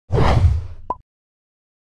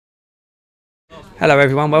Hello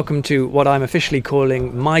everyone, welcome to what I'm officially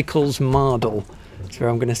calling Michael's Mardle. It's where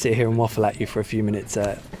I'm going to sit here and waffle at you for a few minutes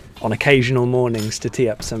on occasional mornings to tee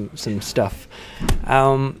up some stuff.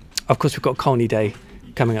 Of course we've got Colney Day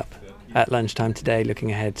coming up at lunchtime today,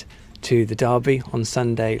 looking ahead to the derby on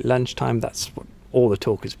Sunday lunchtime. That's what all the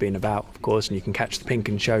talk has been about, of course, and you can catch the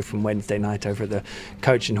PinkUn Show from Wednesday night over at the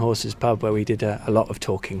Coach and Horses pub, where we did a lot of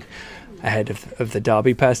talking ahead of the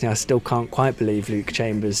derby. Personally, I still can't quite believe Luke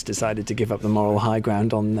Chambers decided to give up the moral high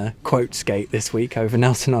ground on the quotes gate this week over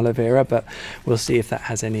Nelson Oliveira, but we'll see if that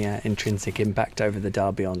has any intrinsic impact over the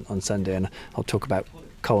derby on Sunday, and I'll talk about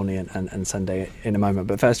Colney and Sunday in a moment.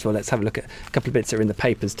 But first of all, let's have a look at a couple of bits that are in the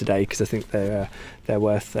papers today, because I think they're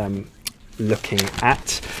worth looking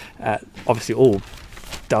at. Obviously all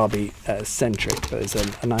derby centric, but there's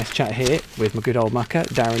a nice chat here with my good old mucker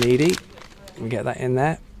Darren Eady. We get that in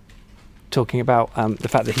there, talking about the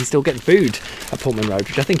fact that he still gets booed at Portman Road,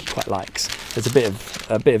 which I think he quite likes. There's a bit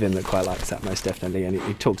of him that quite likes that, most definitely, and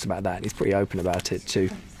he talks about that, and he's pretty open about it too.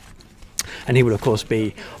 And he will of course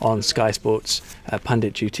be on Sky Sports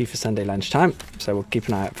pundit duty for Sunday lunchtime, so we'll keep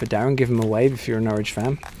an eye out for Darren. Give him a wave if you're a Norwich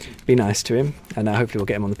fan, be nice to him, and hopefully we'll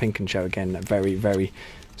get him on the PinkUn Show again very, very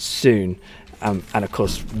soon. And of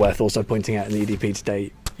course, worth also pointing out in the EDP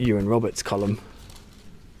today, Ewan Roberts' column,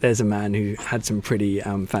 there's a man who had some pretty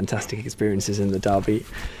fantastic experiences in the derby,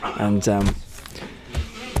 and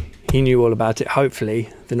he knew all about it. Hopefully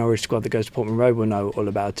the Norwich squad that goes to Portman Road will know all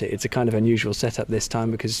about it. It's a kind of unusual setup this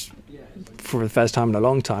time, because for the first time in a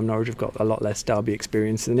long time Norwich have got a lot less derby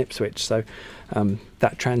experience than Ipswich, so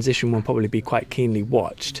that transition will probably be quite keenly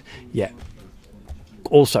watched. Yet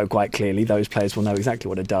also quite clearly those players will know exactly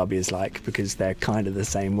what a derby is like, because they're kind of the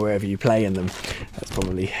same wherever you play in them. That's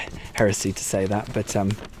probably heresy to say that, but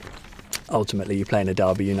ultimately you play in a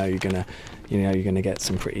derby, you know you're gonna get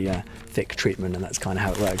some pretty thick treatment, and that's kind of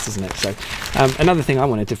how it works, isn't it? So another thing I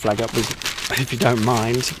wanted to flag up was, if you don't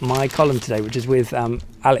mind, my column today, which is with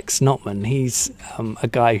Alex Notman. He's a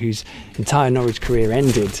guy whose entire Norwich career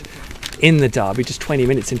ended in the derby, just 20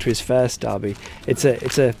 minutes into his first derby. It's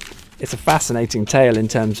a fascinating tale in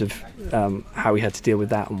terms of how he had to deal with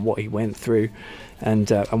that and what he went through, and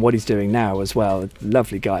what he's doing now as well. A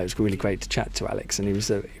lovely guy. It was really great to chat to Alex, and he was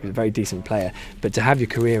a very decent player. But to have your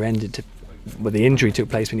career ended, well, the injury took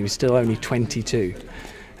place when he was still only 22,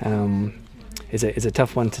 is a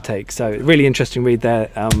tough one to take. So really interesting read there.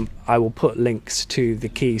 I will put links to the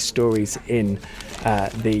key stories in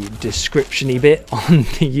the description-y bit on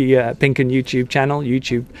the PinkUn YouTube channel,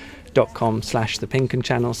 youtube.com/the PinkUn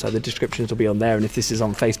channel, so the descriptions will be on there, and if this is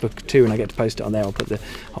on Facebook too and I get to post it on there, I'll put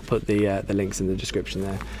the links in the description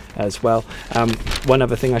there as well. One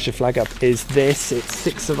other thing I should flag up is this. It's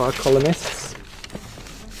 6 of our columnists.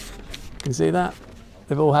 You can see that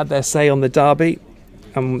they've all had their say on the derby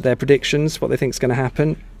and their predictions, what they think is going to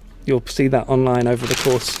happen. You'll see that online over the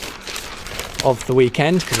course of the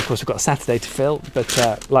weekend, because of course we've got a Saturday to fill,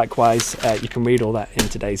 but likewise you can read all that in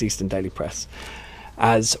today's Eastern Daily Press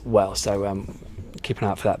as well. So keep an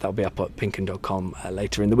eye out for that. That'll be up at pinkun.com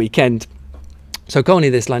later in the weekend. So Colney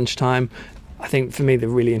this lunchtime. I think for me the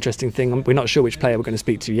really interesting thing, we're not sure which player we're going to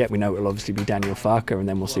speak to yet. We know it will obviously be Daniel Farker, and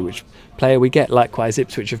then we'll see which player we get. Likewise,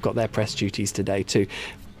 Ipswich have got their press duties today too.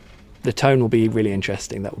 The tone will be really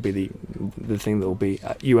interesting. That will be the thing that will be,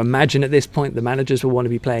 you imagine at this point the managers will want to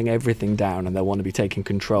be playing everything down, and they'll want to be taking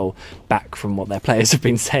control back from what their players have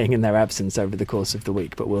been saying in their absence over the course of the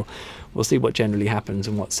week. But we'll see what generally happens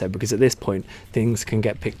and what's said, because at this point things can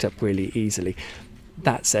get picked up really easily.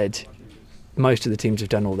 That said, most of the teams have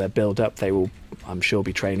done all their build-up. They will, I'm sure,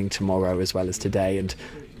 be training tomorrow as well as today, and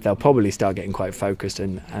they'll probably start getting quite focused,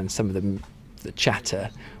 and some of the chatter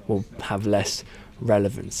will have less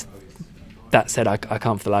relevance. That said, I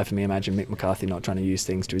can't for the life of me imagine Mick McCarthy not trying to use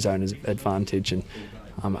things to his own advantage, and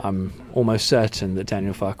I'm almost certain that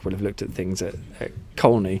Daniel Farker would have looked at things at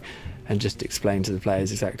Colney and just explained to the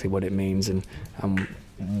players exactly what it means and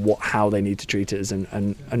how they need to treat it as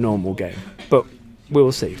a normal game. But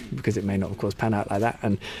we'll see, because it may not, of course, pan out like that.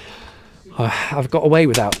 And I've got away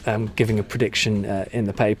without giving a prediction in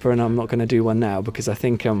the paper, and I'm not going to do one now, because I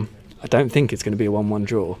don't think it's going to be a 1-1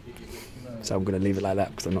 draw. So I'm going to leave it like that,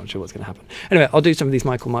 because I'm not sure what's going to happen. Anyway, I'll do some of these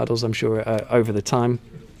Michael Mardles, I'm sure, over the time.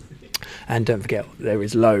 And don't forget, there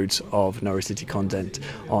is loads of Norwich City content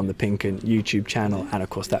on the PinkUn YouTube channel, and of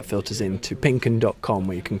course that filters into pinkun.com,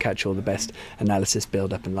 where you can catch all the best analysis,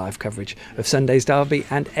 build-up and live coverage of Sunday's derby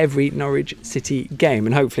and every Norwich City game.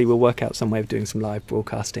 And hopefully we'll work out some way of doing some live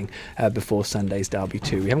broadcasting before Sunday's derby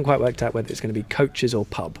too. We haven't quite worked out whether it's going to be coaches or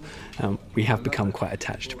pub. We have become quite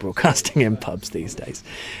attached to broadcasting in pubs these days.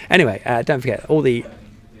 Anyway, don't forget, all the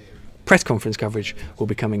press conference coverage will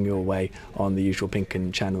be coming your way on the usual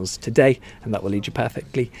PinkUn channels today, and that will lead you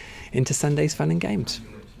perfectly into Sunday's fun and games.